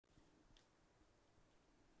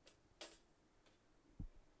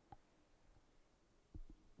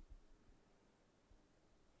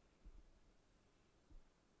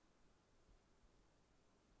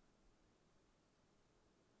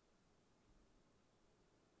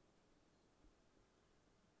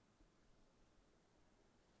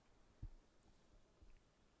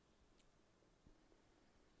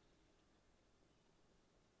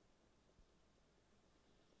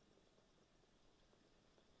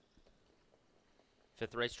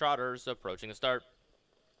Fifth race trotters approaching the start.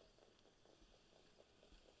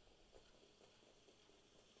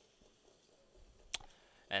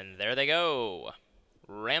 And there they go.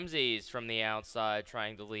 Ramses from the outside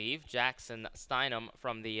trying to leave. Jackson Steinem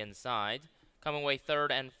from the inside. Coming away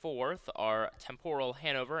third and fourth are Temporal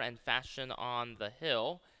Hanover and Fashion on the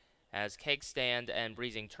Hill, as Keg Stand and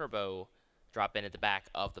Breezing Turbo drop in at the back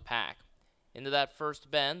of the pack. Into that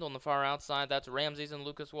first bend on the far outside, that's Ramses and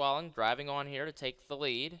Lucas Walling driving on here to take the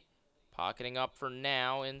lead. Pocketing up for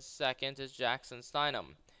now in second is Jackson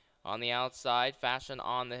Steinem. On the outside, Fashion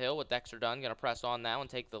on the Hill with Dexter Dunn going to press on now and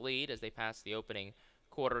take the lead as they pass the opening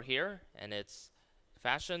quarter here. And it's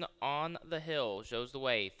Fashion on the Hill shows the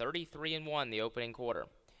way, 33-1 the opening quarter.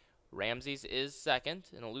 Ramses is second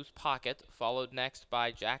in a loose pocket, followed next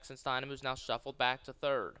by Jackson Steinem, who's now shuffled back to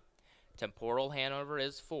third. Temporal Hanover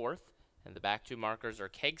is fourth, and the back two markers are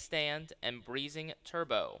Keg Stand and Breezing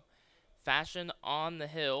Turbo. Fashion on the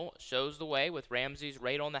Hill shows the way with Ramses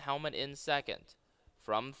right on the helmet in second.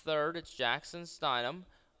 From third, it's Jackson Steinem,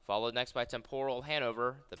 followed next by Temporal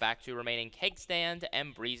Hanover. The back two remaining Keg Stand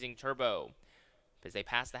and Breezing Turbo. As they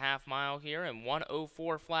pass the half mile here in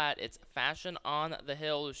 1:04 flat, it's Fashion on the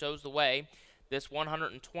Hill who shows the way. This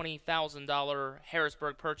 $120,000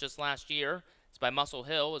 Harrisburg purchase last year, it's by Muscle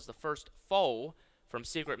Hill, is the first foal from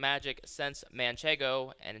Secret Magic since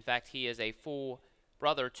Manchego, and in fact he is a full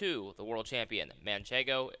brother to the world champion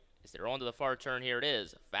Manchego. As they're on to the far turn, here it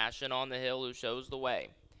is Fashion on the Hill who shows the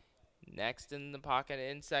way. Next in the pocket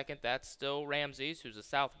in second, that's still Ramses, who's a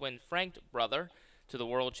Southwind Franked brother to the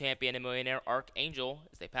world champion and millionaire Archangel.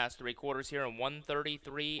 As they pass three quarters here in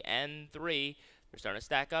 1:33-3, they're starting to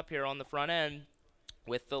stack up here on the front end.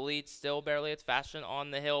 With the lead still barely, it's Fashion on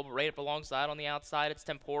the Hill. Right up alongside on the outside, it's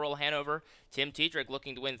Temporal Hanover. Tim Tetrick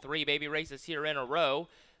looking to win 3 baby races here in a row.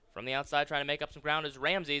 From the outside, trying to make up some ground is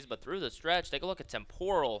Ramses, but through the stretch, take a look at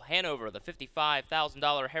Temporal Hanover, the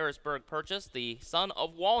 $55,000 Harrisburg purchase, the son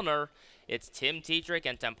of Walner. It's Tim Tetrick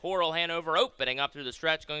and Temporal Hanover opening up through the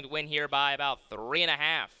stretch, going to win here by about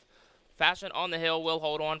 3.5. Fashion on the Hill will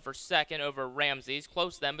hold on for second over Ramses.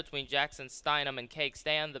 Close then between Jackson Steinem and Keg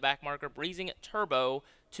Stand. The back marker Breezing Turbo,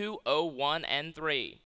 2:01 and 3.